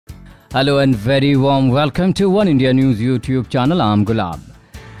Hello and very warm welcome to One India News YouTube channel. I'm Gulab.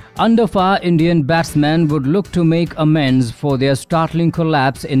 Underfire Indian batsmen would look to make amends for their startling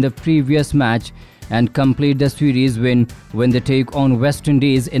collapse in the previous match and complete the series win when they take on West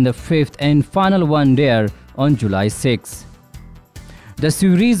Indies in the fifth and final one there on July 6. The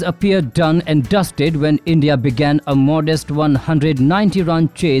series appeared done and dusted when India began a modest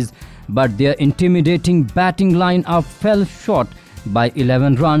 190-run chase, but their intimidating batting line-up fell short by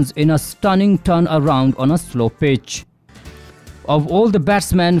 11 runs in a stunning turnaround on a slow pitch. Of all the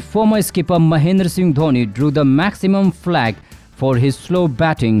batsmen, former skipper Mahendra Singh Dhoni drew the maximum flag for his slow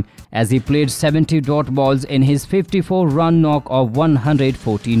batting as he played 70 dot balls in his 54-run knock of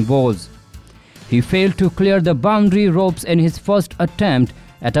 114 balls. He failed to clear the boundary ropes in his first attempt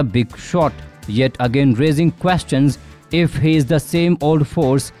at a big shot, yet again raising questions if he is the same old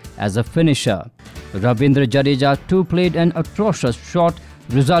force as a finisher. Ravindra Jadeja too played an atrocious shot,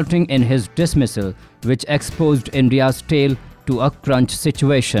 resulting in his dismissal, which exposed India's tail to a crunch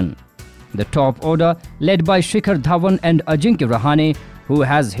situation. The top order, led by Shikhar Dhawan and Ajinkya Rahane, who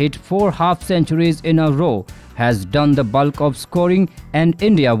has hit 4 half-centuries in a row, has done the bulk of scoring, and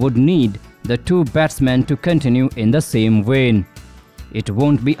India would need the two batsmen to continue in the same vein. It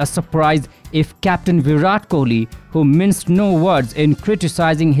won't be a surprise if Captain Virat Kohli, who minced no words in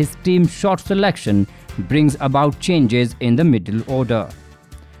criticizing his team's shot selection, brings about changes in the middle order.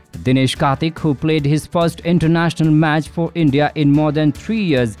 Dinesh Karthik, who played his first international match for India in more than 3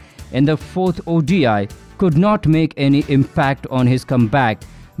 years in the 4th ODI, could not make any impact on his comeback,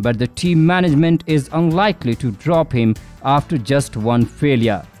 but the team management is unlikely to drop him after just one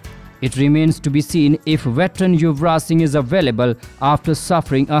failure. It remains to be seen if veteran Yuvraj Singh is available after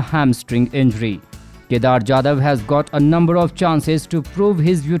suffering a hamstring injury. Kedar Jadhav has got a number of chances to prove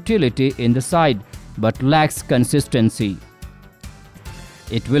his utility in the side, but lacks consistency.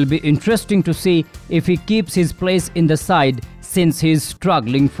 It will be interesting to see if he keeps his place in the side since he is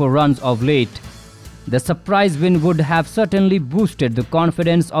struggling for runs of late. The surprise win would have certainly boosted the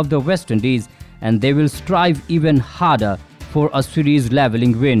confidence of the West Indies, and they will strive even harder for a series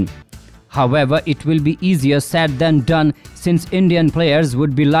levelling win. However, it will be easier said than done since Indian players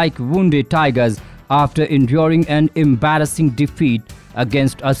would be like wounded tigers after enduring an embarrassing defeat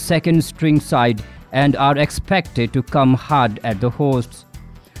against a second-string side and are expected to come hard at the hosts.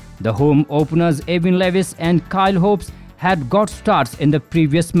 The home openers Evan Lewis and Kyle Hobbs had got starts in the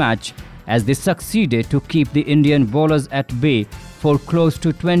previous match as they succeeded to keep the Indian bowlers at bay for close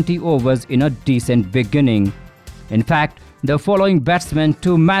to 20 overs in a decent beginning. In fact, the following batsmen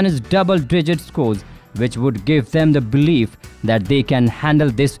too managed double-digit scores, which would give them the belief that they can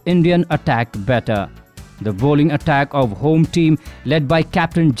handle this Indian attack better. The bowling attack of home team led by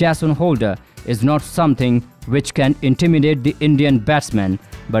captain Jason Holder is not something which can intimidate the Indian batsmen,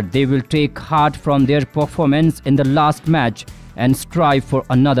 but they will take heart from their performance in the last match and strive for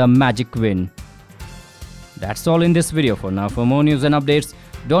another magic win. That's all in this video for now. For more news and updates,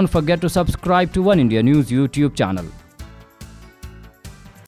 don't forget to subscribe to One India News YouTube channel.